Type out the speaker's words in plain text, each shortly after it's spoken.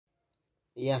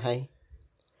Yeah, hi.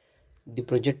 The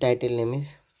project title name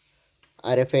is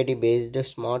RFID based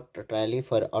smart trolley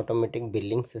for automatic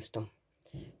billing system.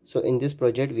 So in this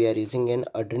project we are using an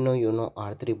Arduino Uno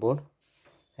R3 board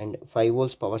and 5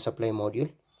 volts power supply module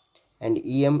and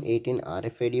EM18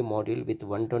 RFID module with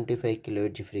 125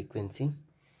 kHz frequency,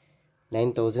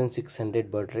 9600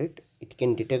 baud rate. It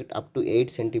can detect up to 8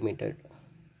 cm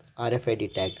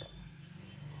RFID tag.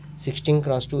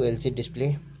 16x2 LCD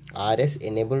display, RS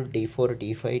enabled D4,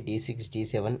 D5, D6,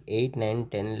 D7, 8, 9,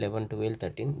 10, 11, 12,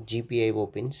 13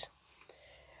 GPIO pins,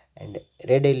 and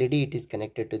red LED it is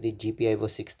connected to the GPIO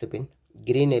 6th pin,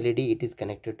 green LED it is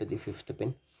connected to the 5th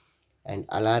pin, and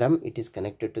alarm it is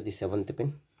connected to the 7th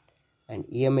pin, and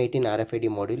EM18 RFID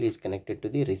module is connected to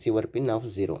the receiver pin of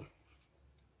 0.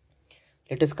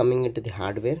 Let us coming into the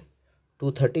hardware.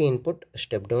 230 input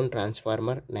step down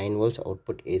transformer, 9 volts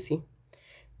output AC,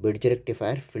 bridge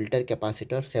rectifier, filter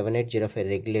capacitor, 7805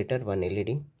 regulator, 1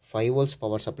 LED, 5 volts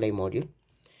power supply module.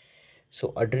 So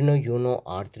Arduino Uno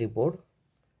R3 board.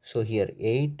 So here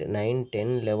 8, 9,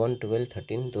 10, 11, 12,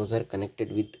 13 those are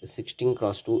connected with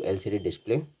 16x2 LCD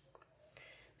display.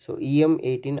 So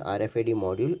EM18 RFID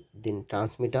module, then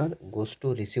transmitter goes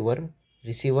to receiver.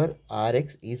 Receiver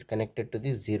RX is connected to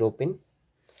the 0 pin,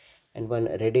 and one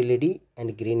red LED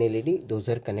and green LED those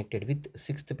are connected with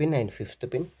 6th pin and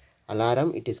 5th pin.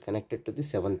 Alarm it is connected to the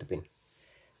 7th pin.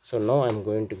 So now I am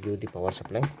going to give the power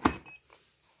supply.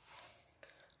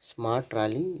 Smart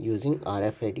trolley using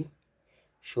RFID.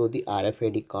 Show the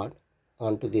RFID card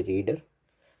onto the reader.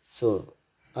 So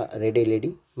red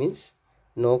LED means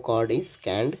no card is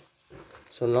scanned.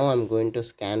 So now I am going to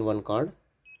scan one card.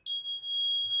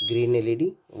 Green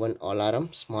LED, one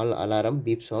alarm, small alarm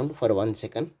beep sound for 1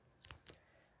 second.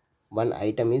 One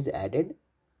item is added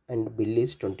and bill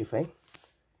is 25.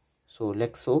 So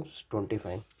Lex soaps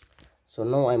 25. So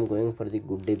now I am going for the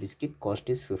Good Day biscuit. Cost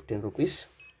is 15 rupees.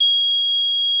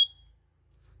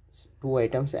 2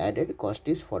 items added, cost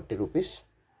is 40 rupees.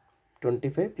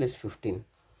 25 plus 15.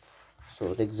 So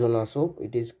Rexona soap,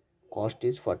 it is cost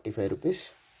is 45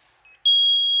 rupees.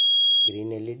 Green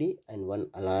LED and one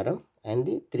alarm and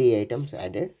the 3 items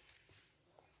added.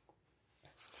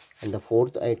 And the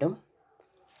 4th item,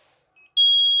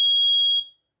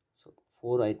 so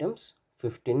 4 items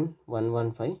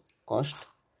 15,115 cost.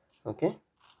 Okay,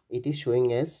 it is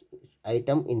showing as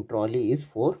item in trolley is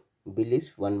 4, bill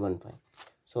is 115.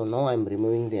 So now I am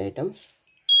removing the items.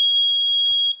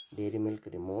 Dairy milk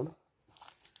removed,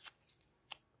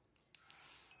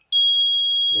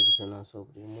 Rexona soap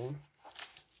removed,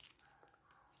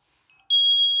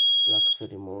 Lux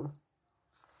removed.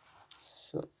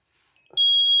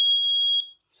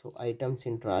 So items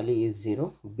in trolley is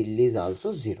 0, bill is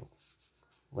also 0.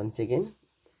 Once again,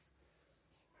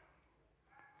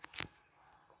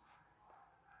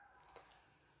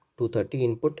 (230)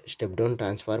 input step down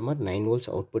transformer, 9 volts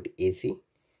output AC,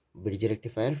 bridge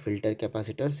rectifier, filter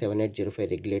capacitor, 7805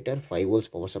 regulator, 5 volts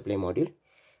power supply module,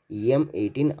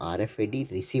 EM18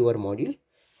 RFID receiver module,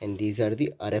 and these are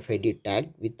the RFID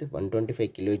tag with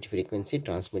 125 kHz frequency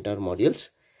transmitter modules.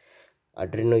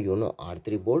 Arduino Uno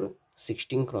R3 board,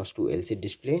 16x2 LCD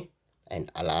display, and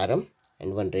alarm,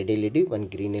 and one red LED, one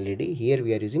green LED. Here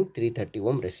we are using 330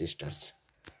 ohm resistors.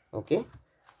 Okay.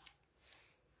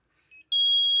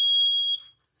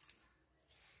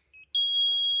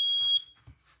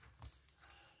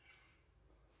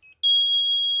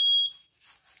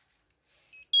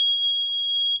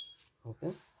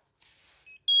 Okay.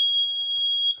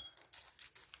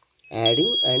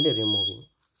 Adding and removing.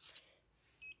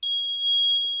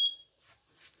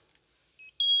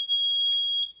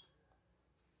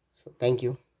 So thank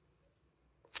you.